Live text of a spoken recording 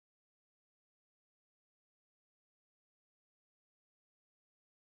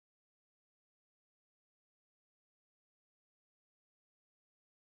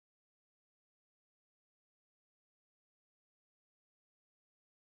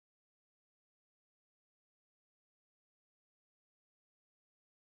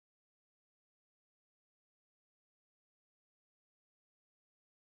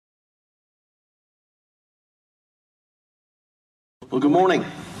Well, good morning.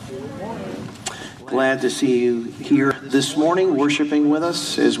 Glad to see you here this morning, worshiping with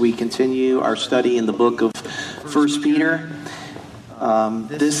us as we continue our study in the book of 1 Peter.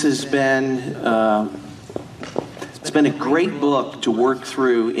 This has been it's been a great book to work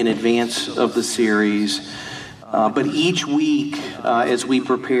through in advance of the series. But each week, as we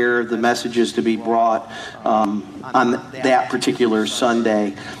prepare the messages to be brought on that particular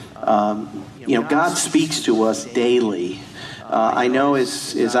Sunday, God speaks to us daily. I know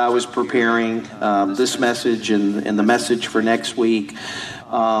as I was preparing this message and the message for next week,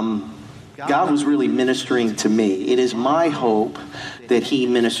 God was really ministering to me. It is my hope that He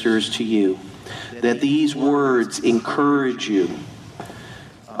ministers to you, that these words encourage you,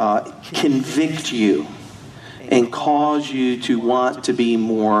 convict you, and cause you to want to be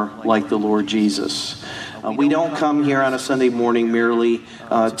more like the Lord Jesus. We don't come here on a Sunday morning merely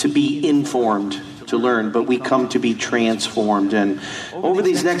to be informed, to learn, but we come to be transformed. And over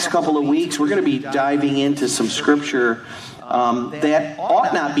these next couple of weeks, we're going to be diving into some scripture that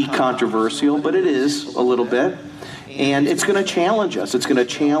ought not be controversial, but it is a little bit. And it's going to challenge us. It's going to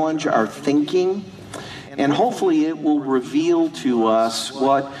challenge our thinking. And hopefully it will reveal to us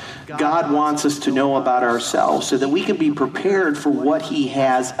what God wants us to know about ourselves so that we can be prepared for what He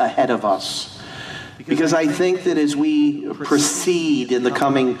has ahead of us. Because I think that as we proceed in the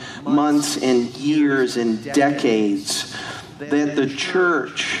coming months and years and decades, that the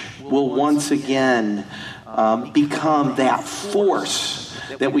church will once again become that force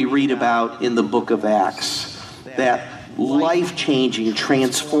that we read about in the book of Acts. That life-changing,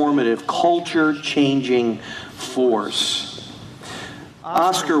 transformative, culture-changing force.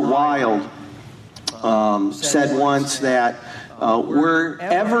 Oscar Wilde said once that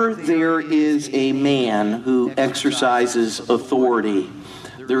wherever there is a man who exercises authority,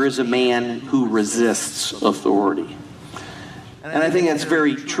 there is a man who resists authority. And I think that's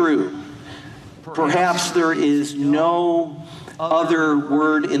very true. Perhaps there is no other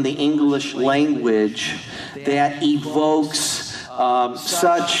word in the English language that evokes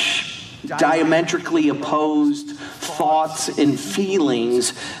such diametrically opposed thoughts and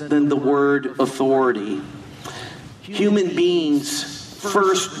feelings than the word authority. Human beings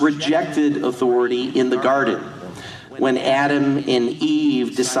first rejected authority in the garden when Adam and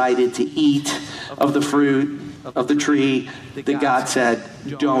Eve decided to eat of the fruit of the tree that God said,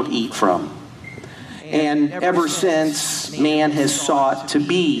 don't eat from. And ever since, man has sought to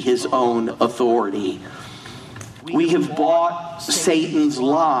be his own authority. We have bought Satan's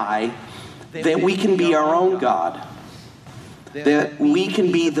lie that we can be our own God, that we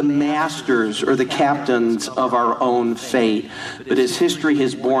can be the masters or the captains of our own fate. But as history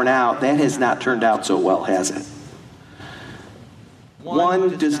has borne out, that has not turned out so well, has it?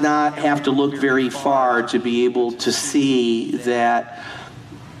 One does not have to look very far to be able to see that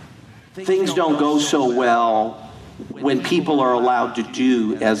things don't go so well when people are allowed to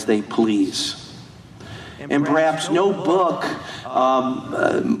do as they please. And perhaps no book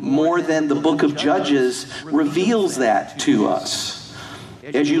more than the book of Judges reveals that to us.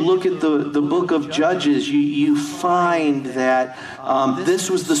 As you look at the book of Judges, you find that this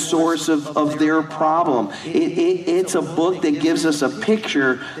was the source of their problem. It's a book that gives us a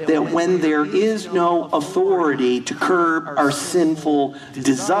picture that when there is no authority to curb our sinful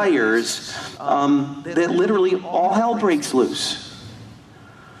desires, that literally all hell breaks loose.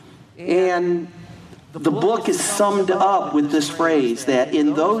 And the book is summed up with this phrase that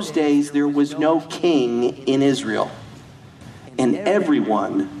in those days there was no king in Israel, and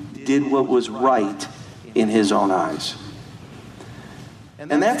everyone did what was right in his own eyes.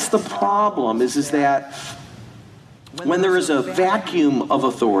 And that's the problem, is that when there is a vacuum of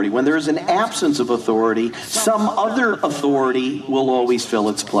authority, when there is an absence of authority, some other authority will always fill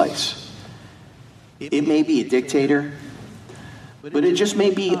its place. It may be a dictator, but it just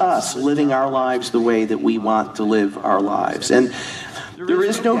may be us living our lives the way that we want to live our lives. And there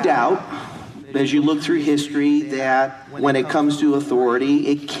is no doubt, as you look through history, that when it comes to authority,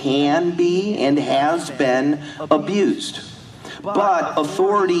 it can be and has been abused. But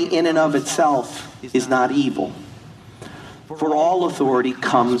authority in and of itself is not evil. For all authority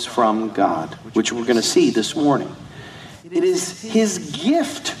comes from God, which we're going to see this morning. It is His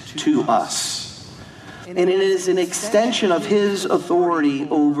gift to us. And it is an extension of His authority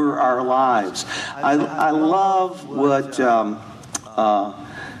over our lives. I love what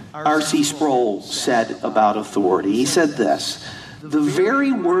R.C. Sproul said about authority. He said this: the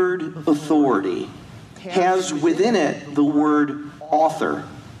very word authority has within it the word author.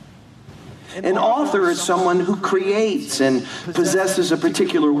 An author is someone who creates and possesses a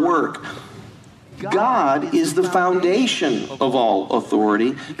particular work. God is the foundation of all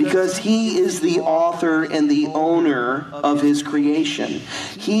authority because he is the author and the owner of his creation.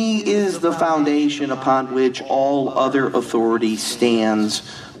 He is the foundation upon which all other authority stands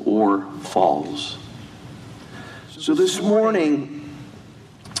or falls. So this morning,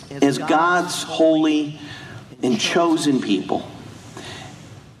 as God's holy and chosen people,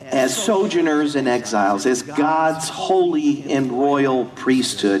 as sojourners and exiles, as God's holy and royal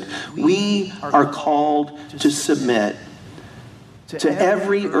priesthood, we are called to submit to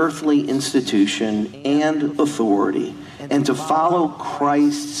every earthly institution and authority and to follow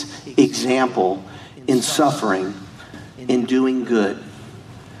Christ's example in suffering, in doing good.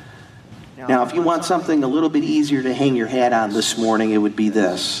 Now, if you want something a little bit easier to hang your hat on this morning, it would be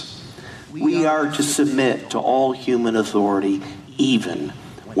this. We are to submit to all human authority, even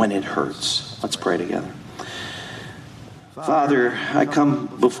when it hurts. Let's pray together. Father, I come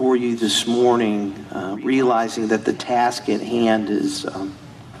before you this morning realizing that the task at hand is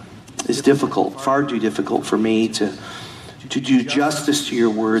difficult, far too difficult for me to do justice to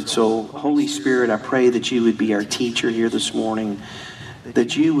your word. So, Holy Spirit, I pray that you would be our teacher here this morning,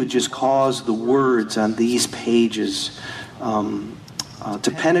 that you would just cause the words on these pages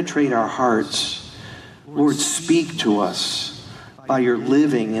to penetrate our hearts. Lord, speak to us by your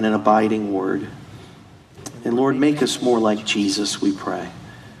living and an abiding word. And Lord, make us more like Jesus, we pray.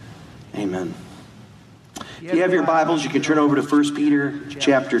 Amen. If you have your Bibles, you can turn over to 1 Peter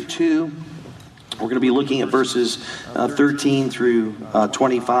chapter 2. We're going to be looking at verses 13 through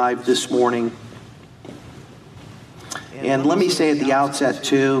 25 this morning. And let me say at the outset,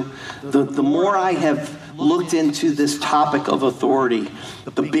 too, the more I have looked into this topic of authority,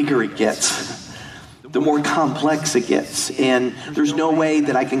 the bigger it gets. The more complex it gets. And there's no way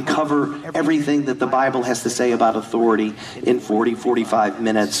that I can cover everything that the Bible has to say about authority in 45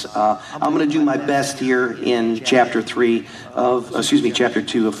 minutes. I'm going to do my best here in chapter 2 of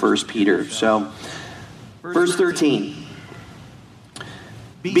 1 Peter. So, verse 13.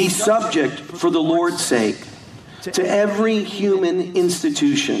 Be subject for the Lord's sake to every human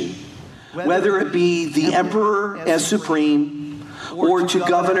institution, whether it be the emperor as supreme, or to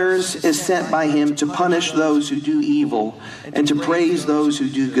governors as sent by him to punish those who do evil and to praise those who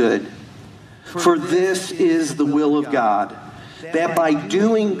do good. For this is the will of God, that by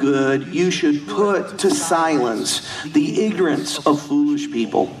doing good you should put to silence the ignorance of foolish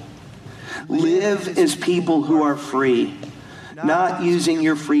people. Live as people who are free, not using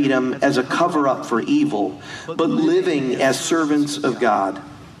your freedom as a cover-up for evil, but living as servants of God.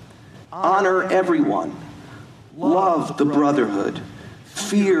 Honor everyone. Love the brotherhood.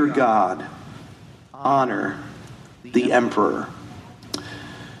 Fear God. Honor the emperor.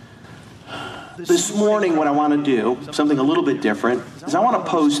 This morning, what I want to do, something a little bit different, is I want to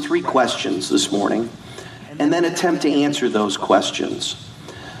pose 3 questions this morning and then attempt to answer those questions.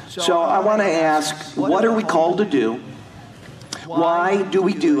 So I want to ask, what are we called to do? Why do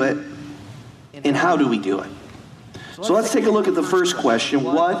we do it? And how do we do it? So let's take a look at the first question.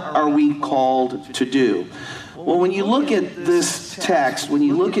 What are we called to do? Well, when you look at this text, when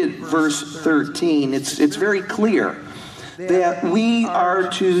you look at verse 13, it's very clear that we are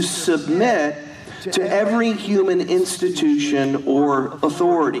to submit to every human institution or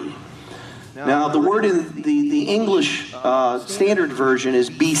authority. Now, the word in the English Standard Version is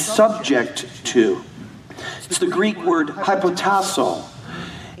be subject to. It's the Greek word hypotasso,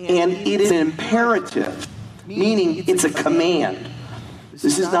 and it is an imperative, meaning it's a command.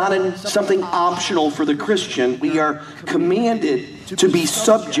 This is not something optional for the Christian. We are commanded to be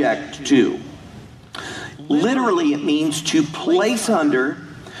subject to. Literally, it means to place under,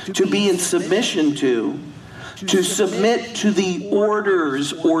 to be in submission to submit to the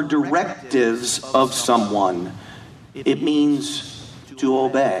orders or directives of someone. It means to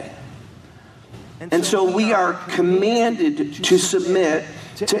obey. And so we are commanded to submit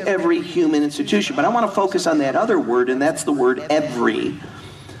to every human institution. But I want to focus on that other word, and that's the word every.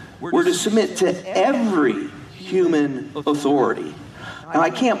 We're to submit to every human authority. Now, I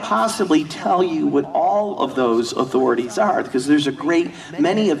can't possibly tell you what all of those authorities are, because there's a great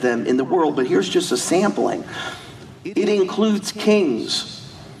many of them in the world, but here's just a sampling. It includes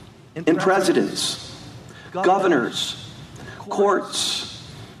kings and presidents, governors,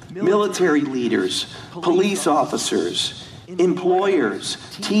 courts, military leaders, police officers, employers,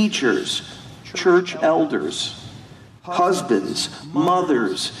 teachers, church elders, husbands,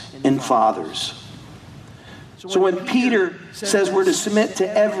 mothers, and fathers. So when Peter says we're to submit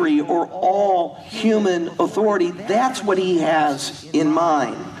to every or all human authority, that's what he has in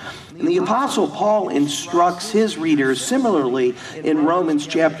mind. And the Apostle Paul instructs his readers similarly in Romans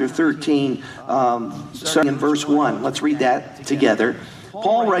chapter 13, starting in verse 1. Let's read that together.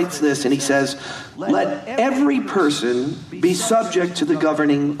 Paul writes this, and he says, "Let every person be subject to the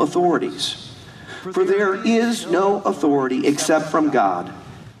governing authorities. For there is no authority except from God,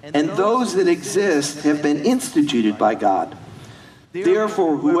 and those that exist have been instituted by God.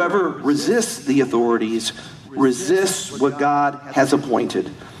 Therefore, whoever resists the authorities resists what God has appointed,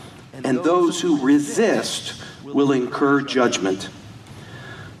 and those who resist will incur judgment.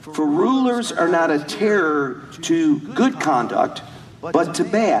 For rulers are not a terror to good conduct, but to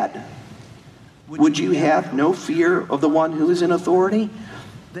bad. Would you have no fear of the one who is in authority?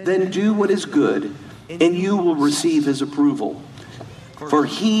 Then do what is good, and you will receive his approval. For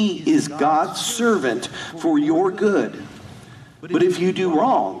he is God's servant for your good. But if you do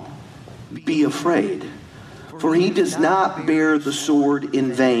wrong, be afraid. For he does not bear the sword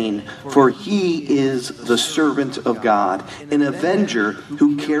in vain, for he is the servant of God, an avenger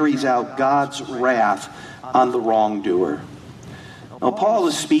who carries out God's wrath on the wrongdoer." Now, Paul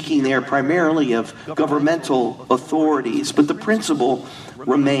is speaking there primarily of governmental authorities, but the principle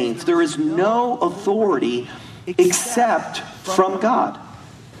remains. There is no authority except from God.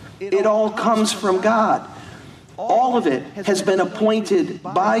 It all comes from God. All of it has been appointed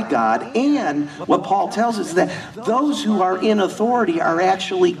by God. And what Paul tells us is that those who are in authority are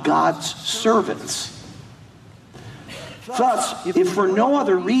actually God's servants. Thus, if for no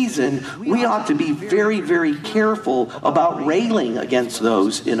other reason, we ought to be very, very careful about railing against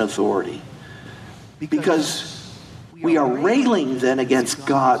those in authority. Because we are railing then against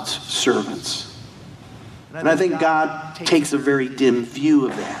God's servants. And I think God takes a very dim view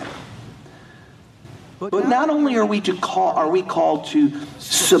of that. But not only are we called to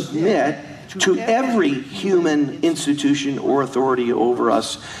submit to every human institution or authority over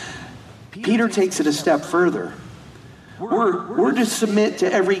us, Peter takes it a step further. We're to submit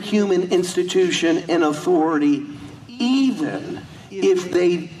to every human institution and authority, even if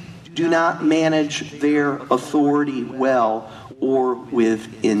they do not manage their authority well or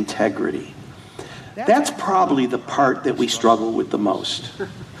with integrity. That's probably the part that we struggle with the most.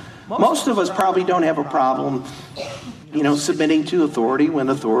 Most of us probably don't have a problem, submitting to authority when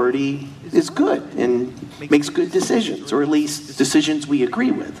authority is good and makes good decisions, or at least decisions we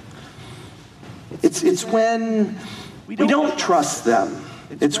agree with. It's when we don't trust them.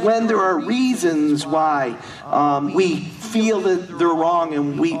 It's when there are reasons why we feel that they're wrong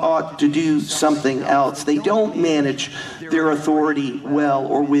and we ought to do something else. They don't manage their authority well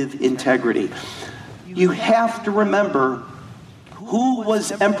or with integrity. You have to remember who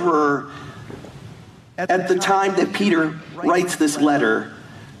was emperor at the time that Peter writes this letter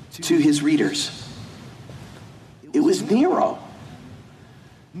to his readers. It was Nero.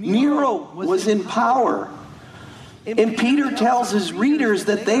 Nero was in power. And Peter tells his readers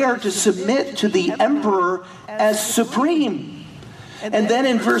that they are to submit to the emperor as supreme. And then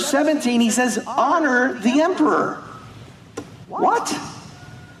in verse 17 he says, honor the emperor. What?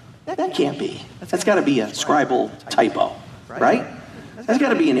 That can't be. That's got to be a scribal typo, right? There's got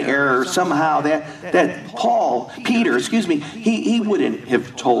to be an error somehow that Peter, he wouldn't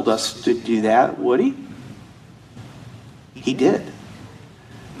have told us to do that, would he? He did.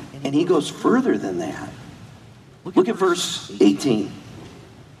 And he goes further than that. Look at verse 18.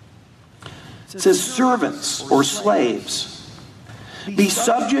 It says, servants or slaves, be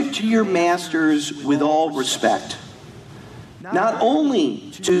subject to your masters with all respect, not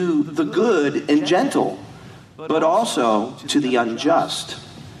only to the good and gentle, but also to the unjust.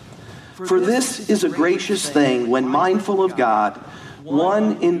 For this is a gracious thing when mindful of God,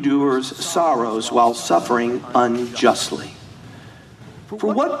 one endures sorrows while suffering unjustly.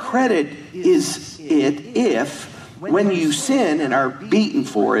 For what credit is it if, when you sin and are beaten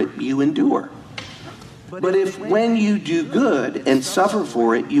for it, you endure? But if when you do good and suffer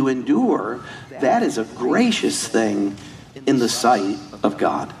for it, you endure, that is a gracious thing in the sight of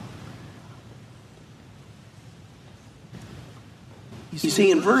God. You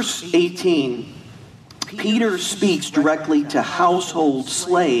see, in verse 18, Peter speaks directly to household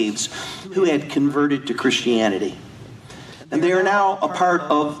slaves who had converted to Christianity. And they are now a part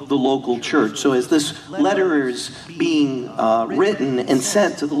of the local church. So as this letter is being written and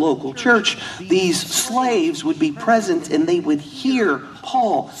sent to the local church, these slaves would be present and they would hear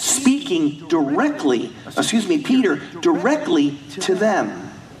Peter directly to them.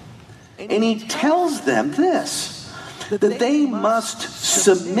 And he tells them this, that they must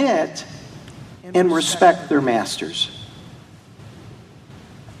submit and respect their masters,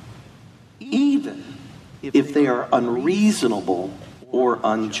 even if they are unreasonable or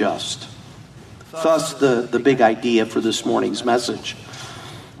unjust. Thus, the big idea for this morning's message.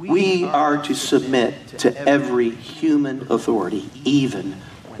 We are to submit to every human authority, even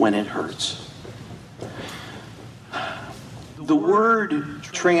when it hurts. The word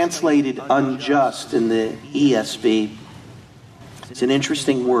translated unjust in the ESV is an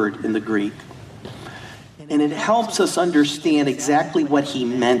interesting word in the Greek. And it helps us understand exactly what he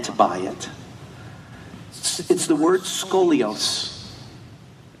meant by it. It's the word skolios.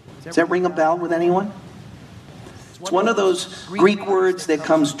 Does that ring a bell with anyone? It's one of those Greek words that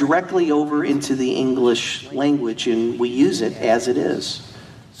comes directly over into the English language, and we use it as it is.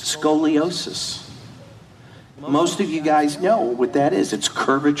 Scoliosis. Most of you guys know what that is. It's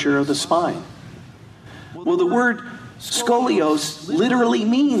curvature of the spine. Well, the word scolios literally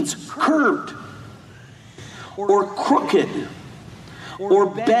means curved, or crooked, or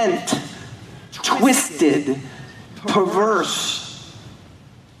bent, twisted, perverse.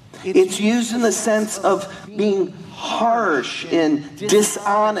 It's used in the sense of being harsh and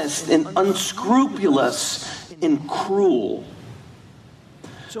dishonest and unscrupulous and cruel.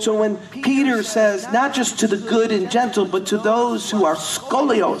 So when Peter says, not just to the good and gentle, but to those who are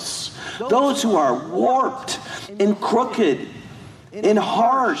scolios, those who are warped and crooked and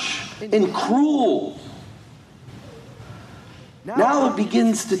harsh and cruel, now it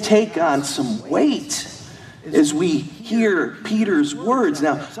begins to take on some weight as we hear Peter's words.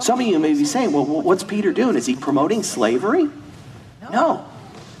 Now, some of you may be saying, well, what's Peter doing? Is he promoting slavery? No.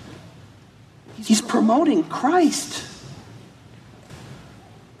 He's promoting Christ.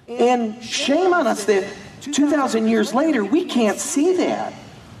 And shame on us that 2,000 years later, we can't see that.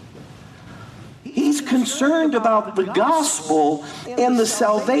 He's concerned about the gospel and the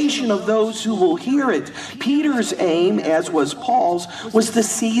salvation of those who will hear it. Peter's aim, as was Paul's, was to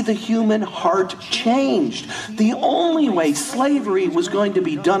see the human heart changed. The only way slavery was going to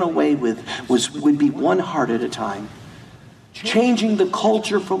be done away with would be one heart at a time. Changing the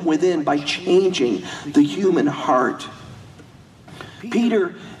culture from within by changing the human heart.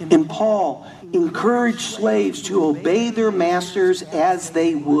 Peter and Paul encouraged slaves to obey their masters as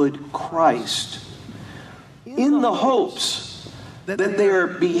they would Christ, in the hopes that their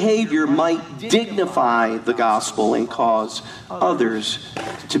behavior might dignify the gospel and cause others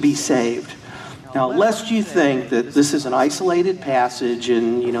to be saved. Now, lest you think that this is an isolated passage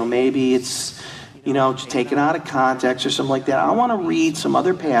and, maybe it's, taken out of context or something like that, I want to read some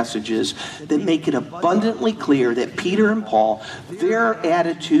other passages that make it abundantly clear that Peter and Paul, their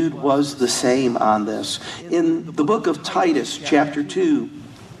attitude was the same on this. In the book of Titus, chapter 2,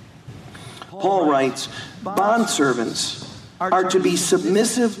 Paul writes, "Bondservants are to be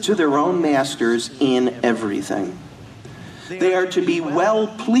submissive to their own masters in everything. They are to be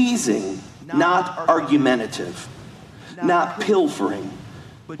well-pleasing, not argumentative, not pilfering,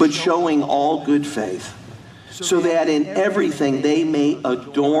 but showing all good faith, so that in everything they may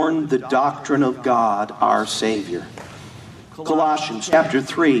adorn the doctrine of God, our Savior." Colossians chapter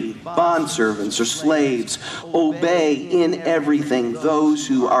 3, bondservants or slaves, obey in everything those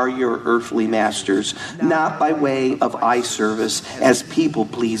who are your earthly masters, not by way of eye service as people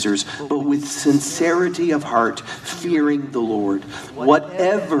pleasers, but with sincerity of heart, fearing the Lord.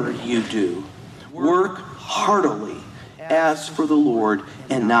 Whatever you do, work heartily as for the Lord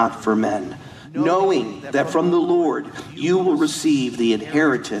and not for men, knowing that from the Lord you will receive the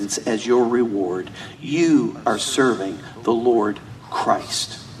inheritance as your reward. You are serving the Lord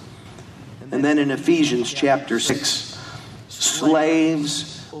Christ. And then in Ephesians chapter 6,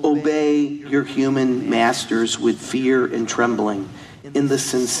 slaves, obey your human masters with fear and trembling, in the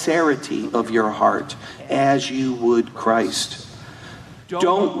sincerity of your heart, as you would Christ.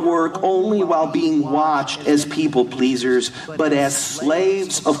 Don't work only while being watched as people pleasers, but as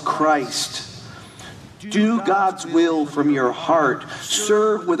slaves of Christ. Do God's will from your heart.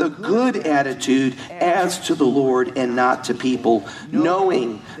 Serve with a good attitude as to the Lord and not to people,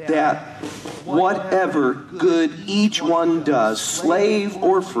 knowing that whatever good each one does, slave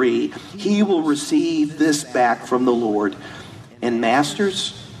or free, he will receive this back from the Lord. And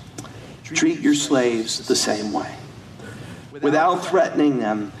masters, treat your slaves the same way, without threatening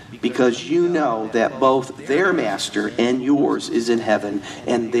them, because you know that both their master and yours is in heaven,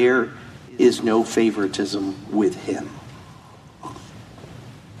 and there is no favoritism with him.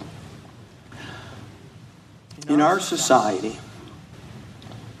 In our society,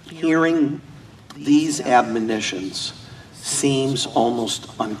 hearing these admonitions seems almost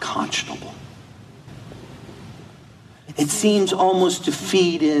unconscionable. It seems almost to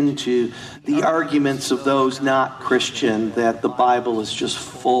feed into the arguments of those not Christian that the Bible is just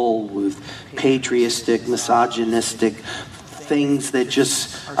full with patriotic, misogynistic things that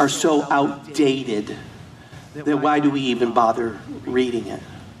just are so outdated that why do we even bother reading it?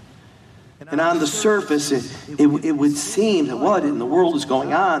 And on the surface, it would seem that what in the world is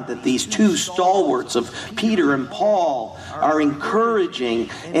going on, that these two stalwarts of Peter and Paul are encouraging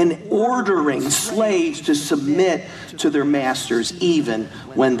and ordering slaves to submit to their masters even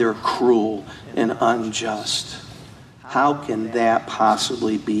when they're cruel and unjust. How can that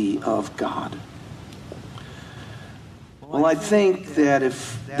possibly be of God? Well, I think that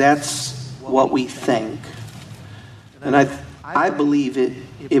if that's what we think, and I believe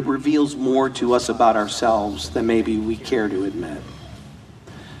it reveals more to us about ourselves than maybe we care to admit.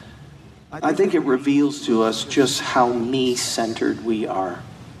 I think it reveals to us just how me-centered we are.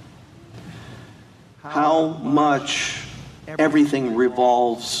 How much everything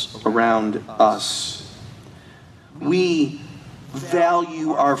revolves around us. We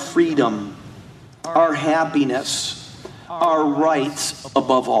value our freedom, our happiness, our rights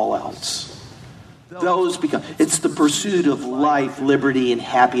above all else. It's the pursuit of life, liberty, and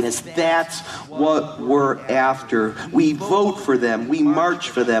happiness. That's what we're after. We vote for them. We march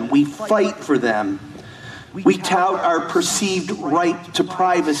for them. We fight for them. We tout our perceived right to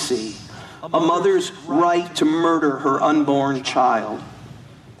privacy, a mother's right to murder her unborn child,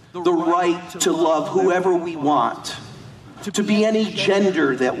 the right to love whoever we want, to be any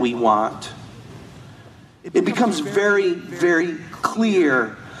gender that we want. It becomes very, very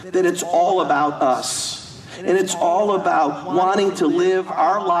clear that it's all about us. And it's all about wanting to live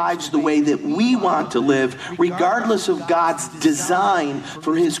our lives the way that we want to live, regardless of God's design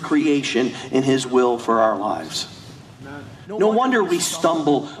for his creation and his will for our lives. No wonder we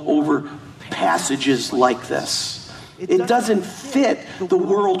stumble over passages like this. It doesn't fit the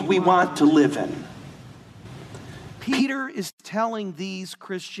world we want to live in. Peter is telling these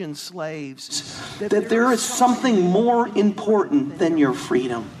Christian slaves that there is something more important than your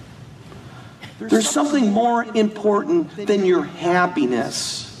freedom. There's something more important than your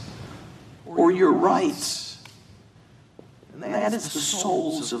happiness or your rights. And that is the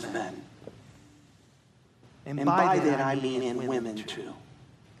souls of men. And by that I mean in women too.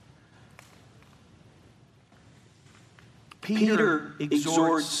 Peter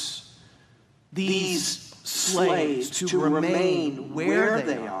exhorts these slaves to remain where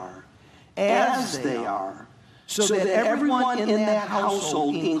they are, as they are, so that everyone in that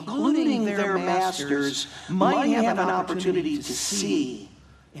household, including their masters, might have an opportunity to see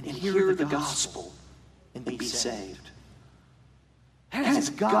and hear the gospel and be saved. That is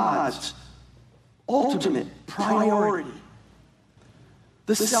God's ultimate priority.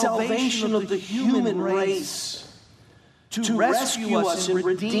 The salvation of the human race, to rescue us and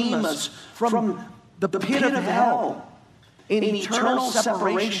redeem us from the pit of hell, in eternal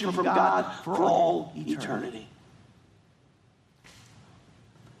separation from God for all eternity.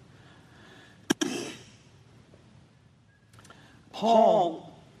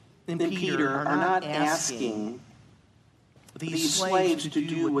 Paul and Peter are not asking these slaves to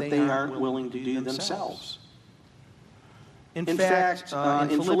do what they aren't willing to do themselves. In fact,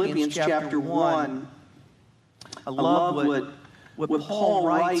 in Philippians chapter 1, I love what Paul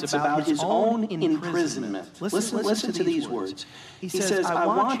writes about his own imprisonment. Listen to these words. He says, I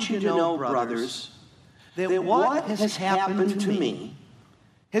want you to know, brothers, that what has happened to me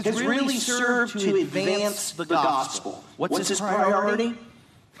has really served to advance the gospel. What's his priority?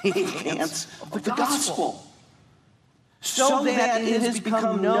 The advance of the gospel. So that it has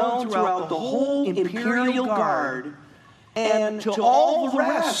become known throughout the whole imperial guard and to all the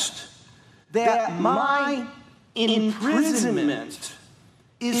rest that my imprisonment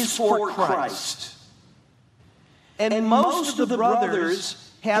is for Christ. And most of the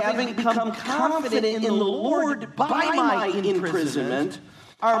brothers, having become confident in the Lord by my imprisonment,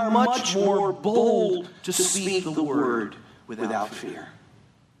 are much more bold to speak the word without fear.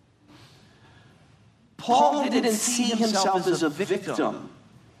 Paul didn't see himself as a victim,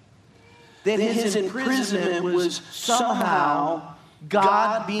 that his imprisonment was somehow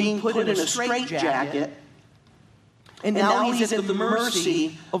God being put in a straitjacket, and now he's at the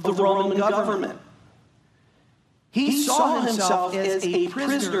mercy of the Roman government. He saw himself as a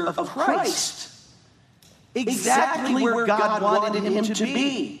prisoner of Christ, exactly where God wanted him to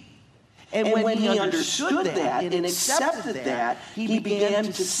be. And when he understood that and accepted that, he began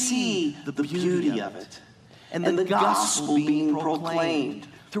to see the beauty of it and the gospel being proclaimed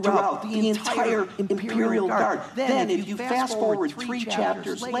throughout the entire imperial guard. Then, if you fast forward 3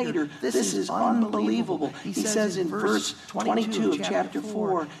 chapters later, this is unbelievable. He says in verse 22 of chapter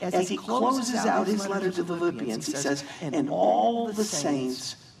 4, as he closes out his letter to the Philippians, he says, and all the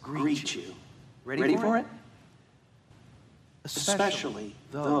saints greet you. Ready for it? especially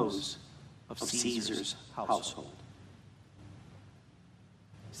those of Caesar's household.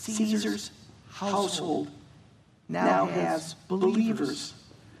 Caesar's household now has believers,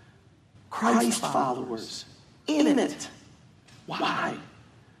 Christ followers in it. Why?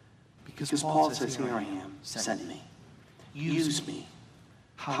 Because Paul says, here I am, send me. Use me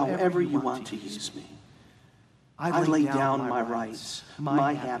however you want to use me. I lay down my rights,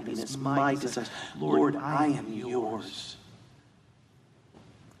 my happiness, my desires. Lord, I am yours.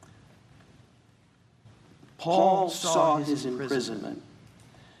 Paul saw his imprisonment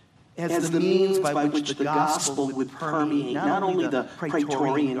as the means by which the gospel would permeate not only the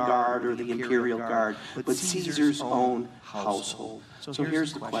Praetorian Guard or the Imperial Guard, but Caesar's own household. So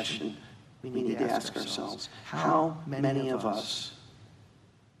here's the question we need to ask ourselves. How many of us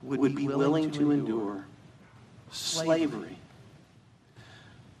would be willing to endure slavery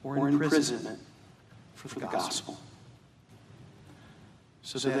or imprisonment for the gospel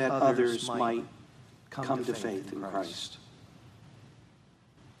so that others might come to faith in Christ?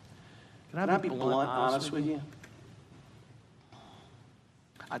 Can I be blunt, honest with you?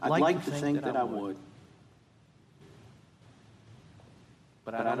 I'd like to think that I would.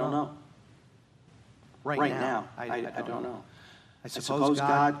 But I don't know. Right now, I don't know. I suppose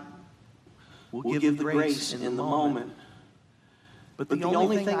God will give the grace in the moment. But the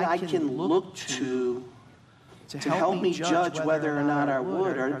only thing I can look to help me judge whether or not I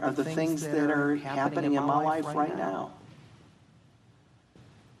would are the things that are happening in my life right now.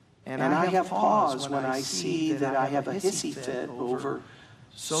 And I have pause when I see that I have a hissy fit over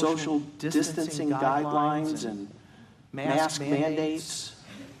social distancing guidelines and mask mandates.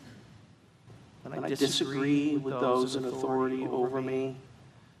 When I disagree with those in authority over me,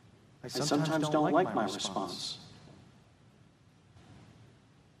 I sometimes don't like my response.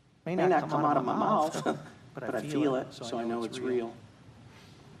 May not come out of my mouth, but I feel it, so I know it's real.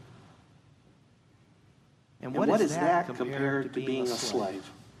 And what is that compared to being a slave?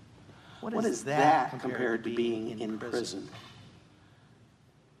 What is that compared to being in prison?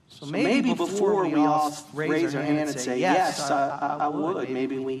 So maybe before we all raise our hand and say, yes, I would,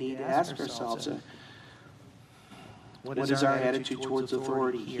 maybe we need to ask ourselves, what is our attitude towards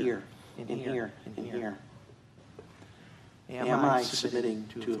authority here, and here, and here? Am I submitting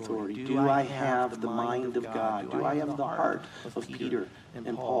to authority? Do I have the mind of God? Do I have the heart of Peter and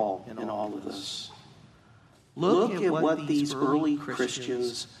Paul in all of this? Look at what these early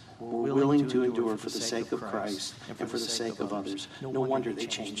Christians were willing to endure for the sake of Christ and for the sake of others. No wonder they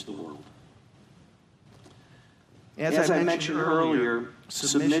changed the world. As I mentioned earlier,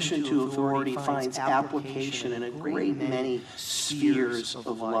 submission to authority finds application in a great many spheres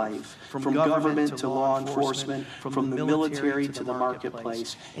of life, from government to law enforcement, from the military to the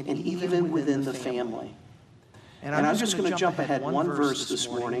marketplace, and even within the family. And I'm just going to jump ahead one verse this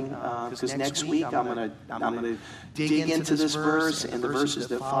morning, because next week I'm going to dig into this verse and the verses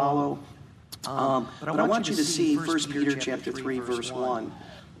that follow. But I want you to see 1 Peter chapter 3, verse 1.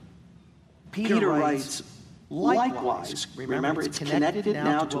 Peter writes, likewise, remember it's connected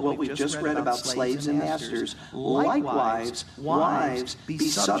now to what we've just read about slaves and masters. Likewise, wives, be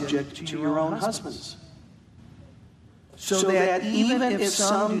subject to your own husbands, so that even if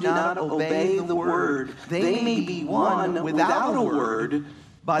some do not obey the word, they may be won without a word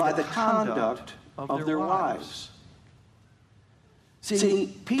by the conduct of their wives.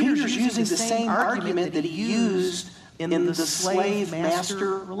 See, Peter's using the same argument that he used in the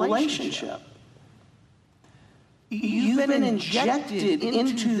slave-master relationship. You've been injected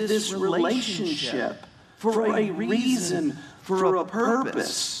into this relationship for a reason, for a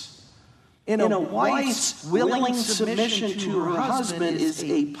purpose. And a wife's willing submission to her husband is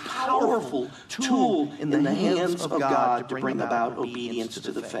a powerful tool in the hands of God to bring about obedience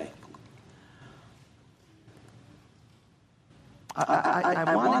to the faith.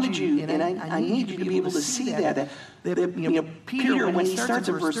 I wanted you, and I need you to be able to see that Peter, when he starts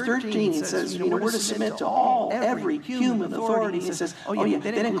in verse 13, it says, we're to submit to every human authority. It says,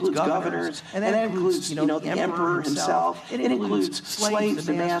 that includes governors, and that includes, the emperor himself. It includes slaves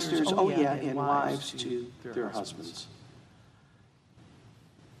and masters, and wives to their husbands.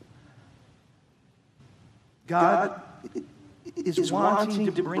 God is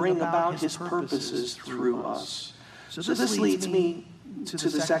wanting to bring about his purposes through us. So this leads me to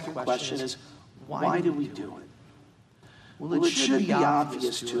the second question is, why do we do it? Well, it should be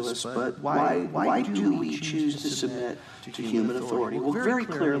obvious to us, but why do we choose to submit to human authority? Well, very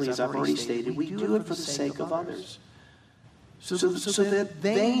clearly, as I've already stated, we do it for the sake of others. So that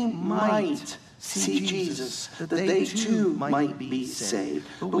they might see Jesus, that they too might be saved.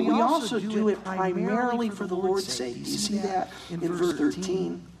 But we also do it primarily for the Lord's sake. Do you see that in verse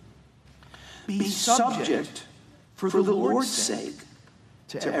 13? Be subject for the Lord's sake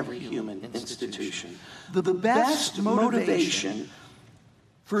to every human institution. The best motivation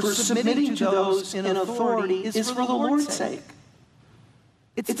for submitting to those in authority is for the Lord's sake.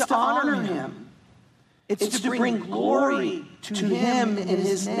 It's to honor Him. It's to bring glory to Him in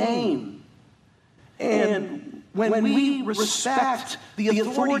His name. And when we respect the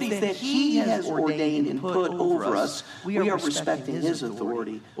authority that He has ordained and put over us, we are respecting His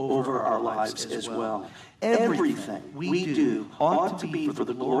authority over our lives as well. Everything we do ought to be for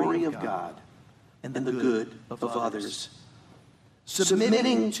the glory of God and the good of others.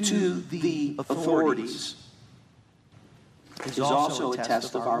 Submitting to the authorities is also a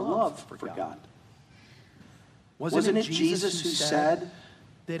test of our love for God. Wasn't it Jesus who said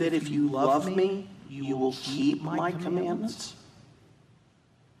that if you love me, you will keep my commandments?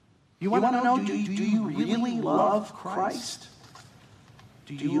 You want to know, do you really love Christ?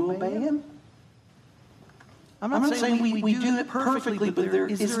 Do you obey Him? I'm not saying we do it perfectly, but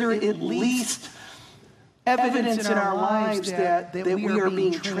is there at least evidence in our lives that we are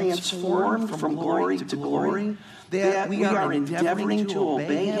being transformed from glory to glory? That we are endeavoring to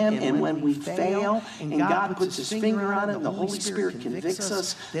obey Him, and when we fail, and God puts His finger on it, and the Holy Spirit convicts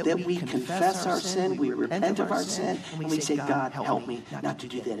us, that we confess our sin, we repent of our sin, and we say, God, help me not to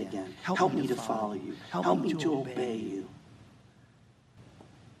do that again. Help me to follow You. Help me to obey You.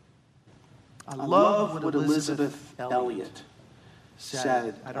 I love what Elizabeth Elliot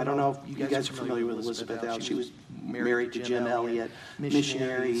said. I don't know if you guys are familiar with Elizabeth Elliot. She was married to Jim Elliot,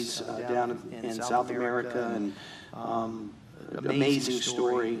 missionaries down in South America, and amazing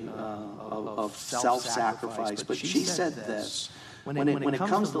story of self-sacrifice. But she said this, when it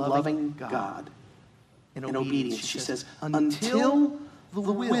comes to loving God and obedience, she says, until the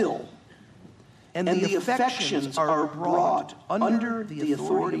will and the affections are brought under the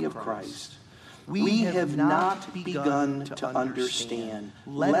authority of Christ, we have not begun to understand,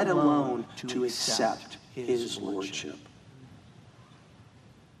 let alone to accept His lordship.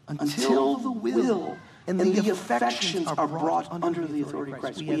 Until the will and the affections are brought under the authority of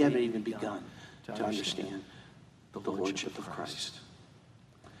Christ, we haven't even begun to understand the lordship of Christ.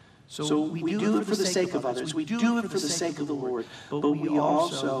 So we do it for the sake of others. We do it for the sake of the Lord. But we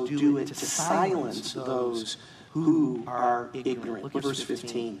also do it to silence those who are ignorant. Look at verse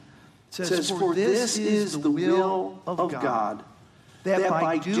 15. It says, for this is the will of God, that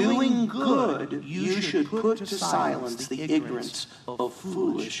by doing good you should put to silence the ignorance of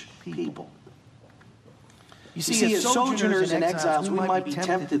foolish people. You see, as sojourners and exiles, we might be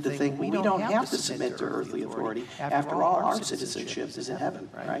tempted to think we don't have to submit to earthly authority. After all, our citizenship is in heaven,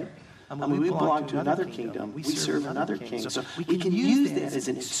 right? I mean, we belong to another kingdom. We serve another king. So we can use that as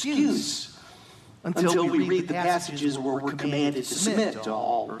an excuse until we read the passages where we're commanded to submit to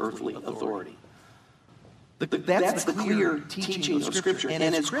all earthly authority. That's the clear teaching of Scripture. And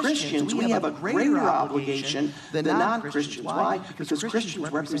as Christians, we have a greater obligation than non-Christians. Why? Because Christians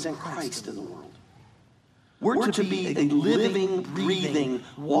represent Christ in the world. We're to be a living, breathing,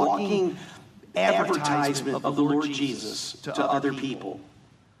 walking advertisement of the Lord Jesus to other people.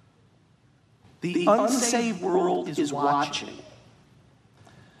 The unsaved world is watching.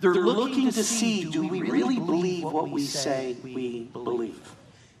 They're looking to see, do we really believe what we say we believe?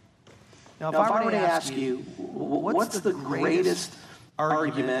 Now, if I were to ask you, what's the greatest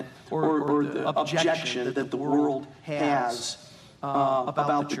argument or the objection that the world has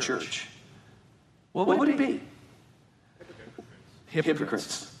about the church? What would it be?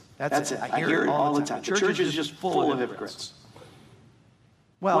 Hypocrites. That's it. I hear it all the time. The church is just full of hypocrites.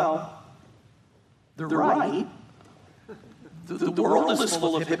 Well, they're right. The world is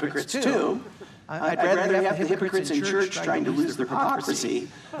full of hypocrites too. I'd rather have the hypocrites in church trying to lose their hypocrisy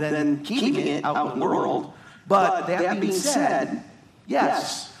than keeping it out in the world. But that being said,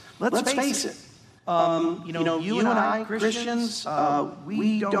 yes, let's face it. You and I, Christians,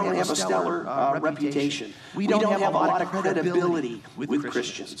 we don't have a stellar reputation. We don't have a lot of credibility with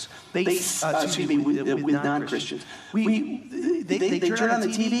Christians. With non-Christians. They turn on the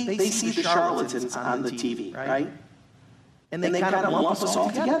TV, they see the charlatans on the TV, right? And they kind of lump us all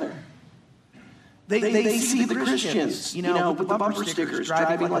together. They see the Christians, with the bumper stickers,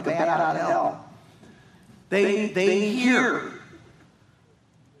 driving like a bat out of hell. They hear.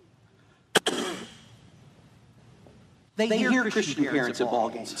 They hear Christian parents at ball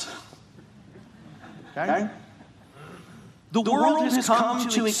games. Okay? The world has come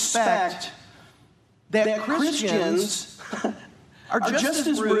to expect that Christians are just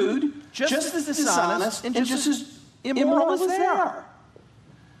as rude, just as dishonest, and just as immoral as they are.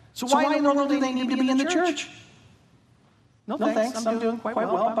 So why in the world do they need to be in the church? No thanks, I'm doing quite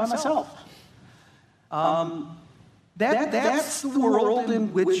well by myself. That's the world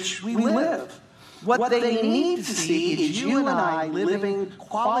in which we live. What they need to see is you and I living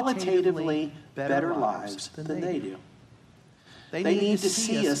qualitatively better lives than they do. They need to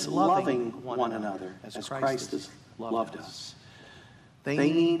see us loving one another as Christ has loved us. They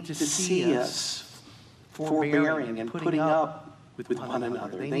need to see us forbearing and putting up with one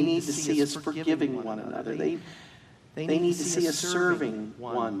another. They need to see us forgiving one another. They need to see us serving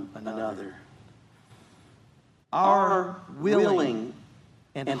one another. Our willing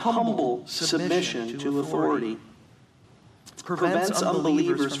and humble submission to authority prevents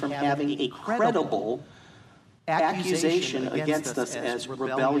unbelievers from having a credible accusation against us as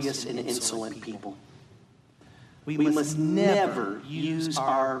rebellious and insolent people. We must never use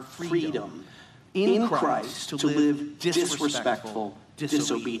our freedom in Christ to live disrespectful,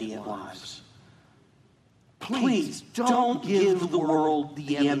 disobedient lives. Please don't give the world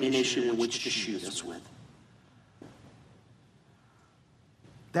the ammunition in which to shoot us with.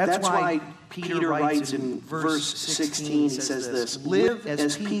 That's why Peter writes in verse 16, he says this, live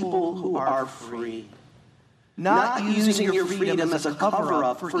as people who are free, not using your freedom as a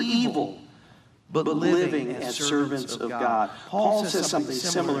cover-up for evil, but living as servants of God. Paul says something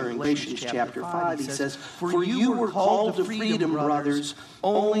similar in Galatians chapter 5. He says, for you were called to freedom, brothers,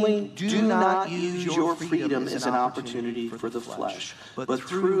 only do not use your freedom as an opportunity for the flesh, but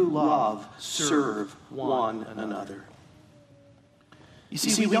through love serve one another. You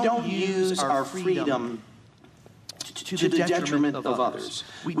see, we don't use our freedom to the detriment of others.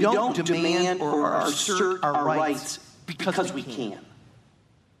 We don't demand or assert our rights because we can.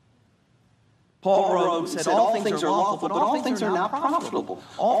 Paul said, all things are lawful, but all things are not profitable.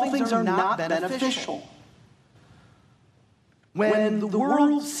 All things are not beneficial. When the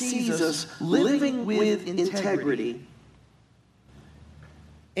world sees us living with integrity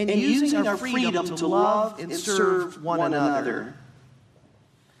and using our freedom to love and serve one another,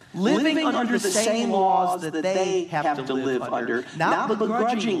 living under the same laws that they have to live under, not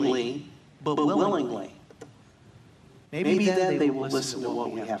begrudgingly, but willingly, maybe then they will listen to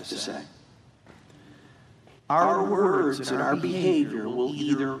what we have to say. Our words and our behavior will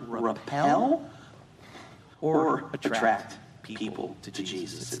either repel or attract people to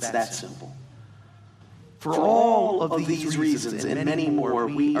Jesus. It's that simple. For all of these reasons and many more,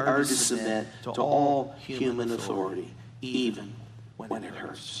 we are to submit to all human authority, even when it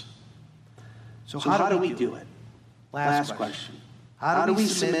hurts. So how do we do it? Last question. How do we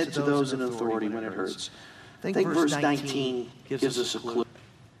submit to those in authority when it hurts? I think verse 19 gives us a clue.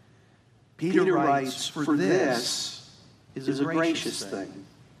 Peter writes, for this is a gracious thing.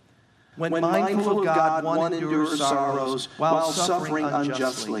 When mindful of God, one endures sorrows while suffering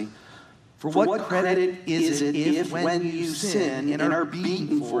unjustly. For what credit is it if when you sin and are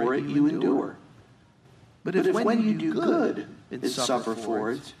beaten for it, you endure? But if when you do good and suffer for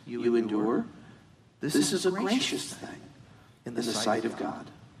it, you endure, this is a gracious thing in the sight of God.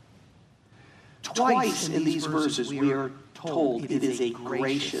 Twice in these verses we are told it is a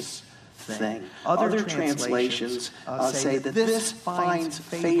gracious thing. Other translations say that this finds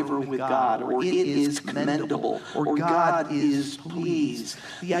favor with God, or it is commendable, or God is pleased.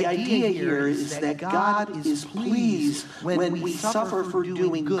 The idea here is that God is pleased when we suffer for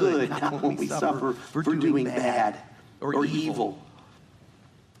doing good, not when we suffer for doing bad or evil.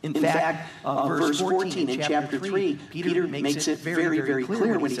 In fact, verse 14 in chapter 3, Peter makes it very, very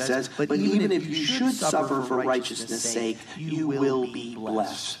clear when he says, but even if you should suffer for righteousness' sake, you will be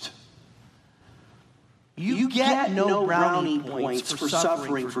blessed. You get no brownie points for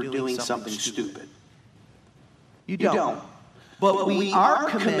suffering for doing something stupid. You don't. But we are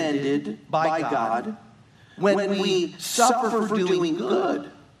commended by God when we suffer for doing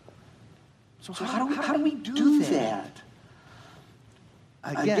good. So how do we do that?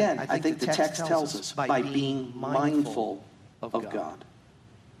 Again, I think the text tells us by being mindful of God.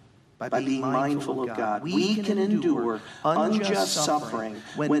 By being mindful of God, we can endure unjust suffering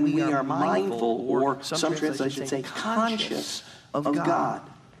when we are mindful, or some translations say conscious, of God.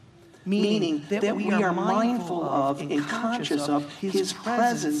 Meaning that we are mindful of and conscious of His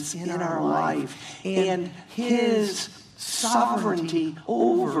presence in our life and His sovereignty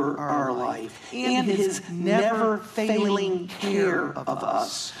over our life and His never-failing care of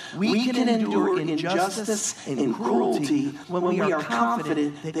us. We can endure injustice and cruelty when we are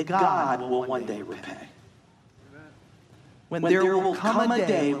confident that God will one day repay. when there will come a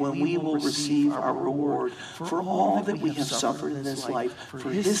day when we will receive our reward for all that we have suffered in this life for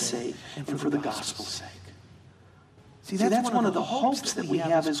his sake and for the gospel's sake. See, that's one of the hopes that we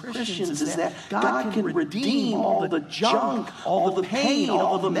have as Christians, is that God can redeem all the junk, all the pain,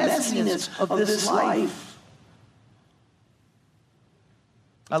 all the messiness of this life.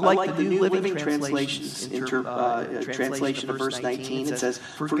 I like the New Living Translation's translation of verse 19. It says,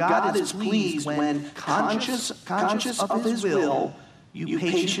 "For God is pleased when, conscious of his will, you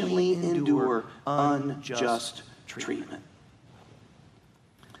patiently endure unjust treatment."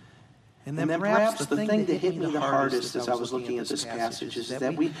 And then perhaps the thing that hit me the hardest as I was looking at this passage is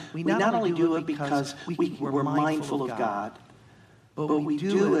that we not only do it because we're mindful of God, but we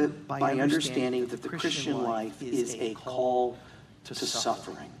do it by understanding that the Christian life is a call to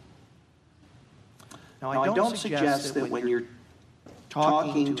suffering. Now, I don't suggest that when you're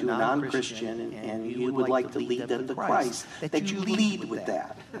talking to a non-Christian and you would like to lead them to Christ, that you lead with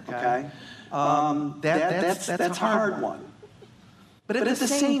that, okay? That's a hard one. But at the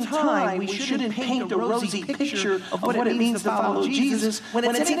same time, we shouldn't paint a rosy picture of what it means to follow Jesus when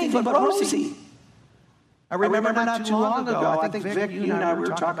it's anything but rosy. I remember not too long ago, I think Vic, you and I were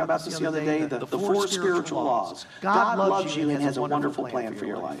talking about this the other day, the 4 spiritual laws. God loves you and has a wonderful plan for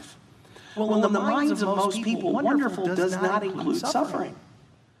your life. Well, in the minds of most people, wonderful does not include suffering.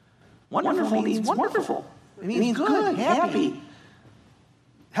 Wonderful means wonderful. It means good, happy,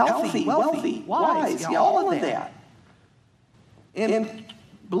 healthy, wealthy, wise, all of that. And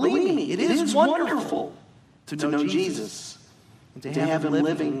believe me, it is wonderful to know Jesus and to have him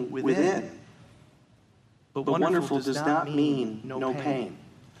living within. But wonderful does not mean no pain,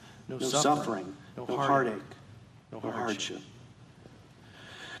 no suffering, no heartache, no hardship.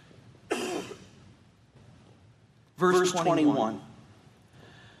 Verse 21.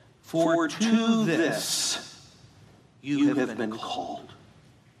 For to this you have been called,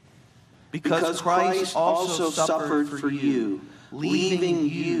 because Christ also suffered for you, leaving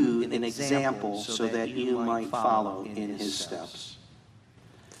you an example so that you might follow in his steps.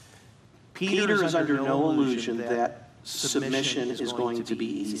 Peter is under no illusion that submission is going to be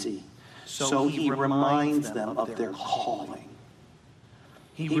easy. So he reminds them of their calling.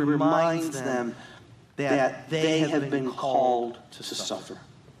 He reminds them that they have been called to suffer,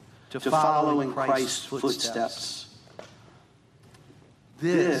 to follow in Christ's footsteps.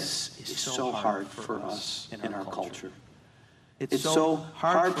 This is so hard for us in our culture. It's so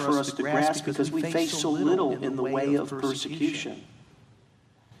hard for us to grasp because we face so little in the way of persecution.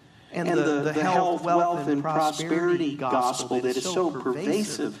 And the health, wealth, and prosperity gospel that is so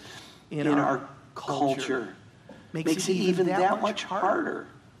pervasive in our culture makes it even that much harder.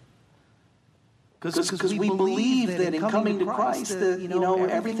 Because we believe that in coming to Christ, that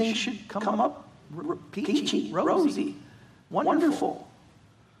everything should come up peachy, rosy, wonderful.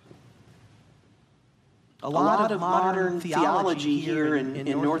 A lot of modern theology here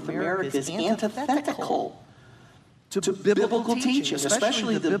in North America is antithetical to biblical teaching,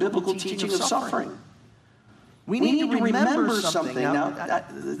 especially the biblical teaching of suffering. We need to remember something. Now,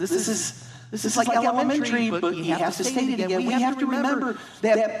 this is like elementary, but you have to state it again. We have to remember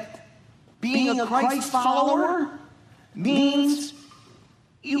that being a Christ follower means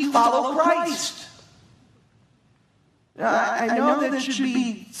you follow Christ. I know that should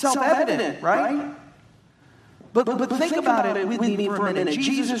be self-evident, right? But think about it with me for a minute.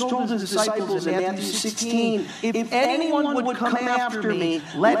 Jesus told his disciples in Matthew 16, if anyone would come after me,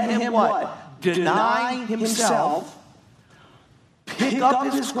 let him what? Deny himself, pick up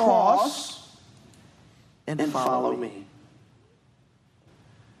his cross, and follow me.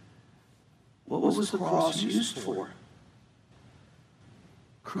 What was the cross used for?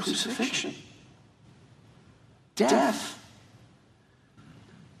 Crucifixion. Death.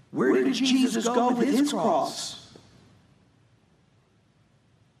 Where did Jesus go with his cross?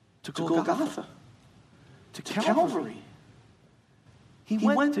 To Golgotha, to Calvary. He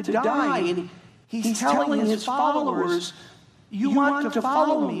went to die, and he's telling his followers, you want to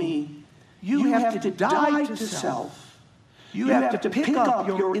follow me, you have to die to self. You have to pick up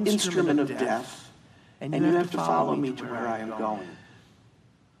your instrument of death, and you have to follow me to where I am going.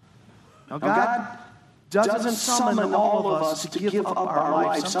 Now, God doesn't summon all of us to give up our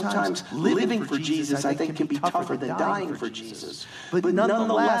lives. Sometimes living for Jesus, I think, can be tougher than dying for Jesus. But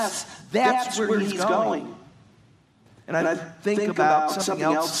nonetheless, that's where he's going. And I think about something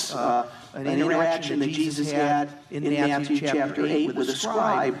else, an interaction that Jesus had in Matthew chapter 8 with a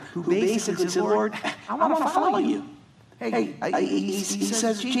scribe who basically said, Lord, I want to follow you. Hey, he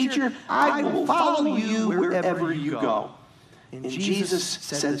says, Teacher, I will follow you wherever you go. And Jesus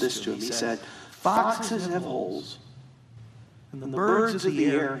said this to him. He said, foxes have holes, And the birds of the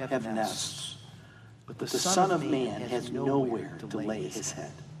air have nests, but the Son of Man has nowhere to lay his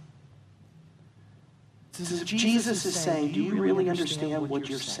head. Jesus is saying, do you really understand what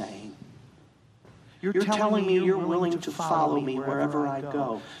you're saying? You're telling me you're willing to follow me wherever I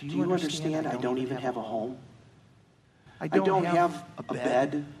go. Do you understand I don't even have a home? I don't have a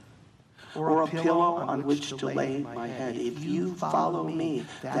bed or a pillow on which to lay my head. If you follow me,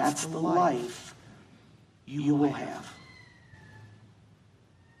 that's the life you will have.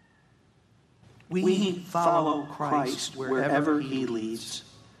 We follow Christ wherever he leads,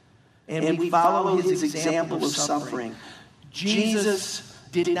 and we follow his example of suffering. Jesus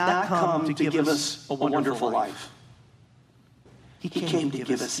did not come to give us a wonderful life. He came to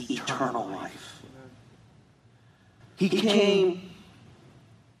give us eternal life. He came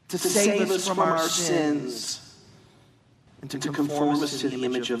to save us from our sins and to conform us to the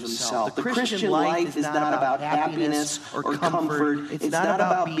image of himself. The Christian life is not about happiness or comfort. It's not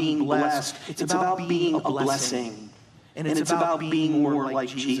about being blessed. It's about being a blessing. And it's about being more like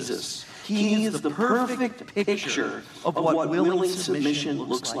Jesus. He is the perfect picture of what willing submission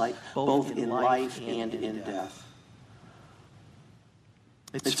looks like, both in life and in death.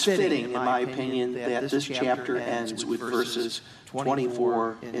 It's fitting, in my opinion, that this chapter ends with verses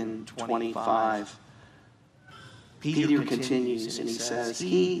 24 and 25. Peter continues and he says,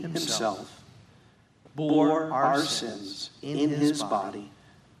 he himself bore our sins in his body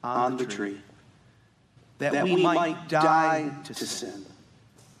on the tree, that we might die to sin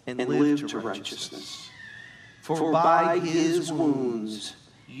and live to righteousness. For by his wounds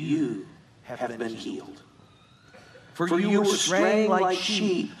you have been healed. For you were straying like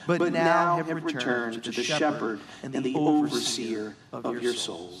sheep, but now have returned to the shepherd and the overseer of your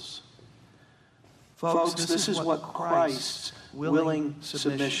souls. Folks, this is what Christ's willing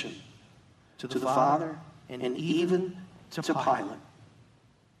submission to the Father and even to Pilate.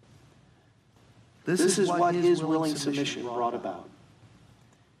 This is what his willing submission brought about.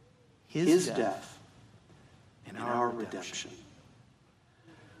 His death and our redemption.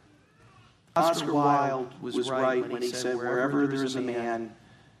 Oscar Wilde was right when he said, wherever there is a man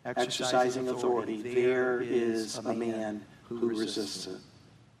exercising authority, there is a man who resists it.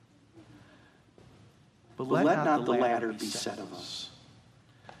 But let not the latter be said of us.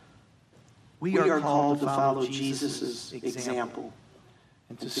 We are called to follow Jesus' example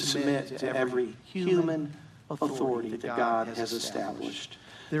and to submit to every human authority that God has established.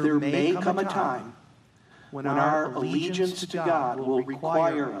 There may come a time when our allegiance to God will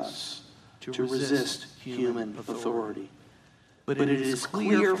require us to resist human authority. But it is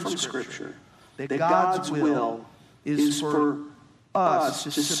clear from Scripture that God's will is for us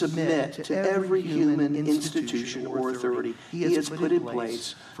to submit to every human institution or authority he has put in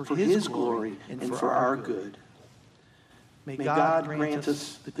place for his glory and for our good. May God grant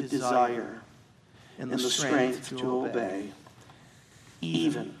us the desire and the strength to obey,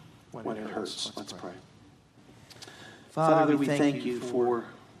 even when it hurts. Let's pray. Father, we thank you for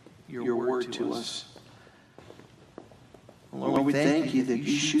your word to us. Lord, we thank you that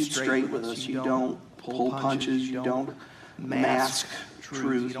you shoot straight with us. You don't pull punches. You don't mask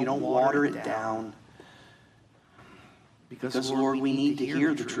truth. You don't water it down. Because, Lord, we need to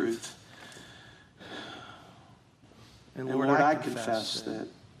hear the truth. And Lord, I confess that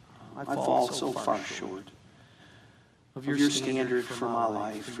I fall so far short of your standard for my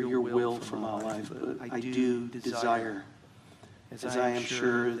life, for your will for my life. But I do desire, as I am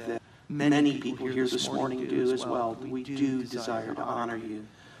sure that many people here this morning do as well, we do desire to honor you,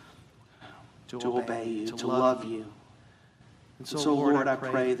 to obey you, to love you. And so, Lord, I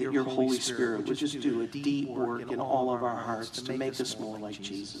pray that your Holy Spirit would just do a deep work in all of our hearts to make us more like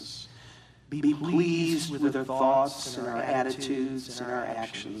Jesus. Be pleased with our thoughts and our attitudes and our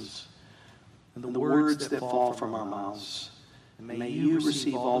actions and the words that fall from our mouths. And may you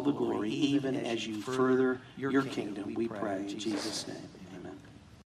receive all the glory, even as you further your kingdom, we pray in Jesus' name.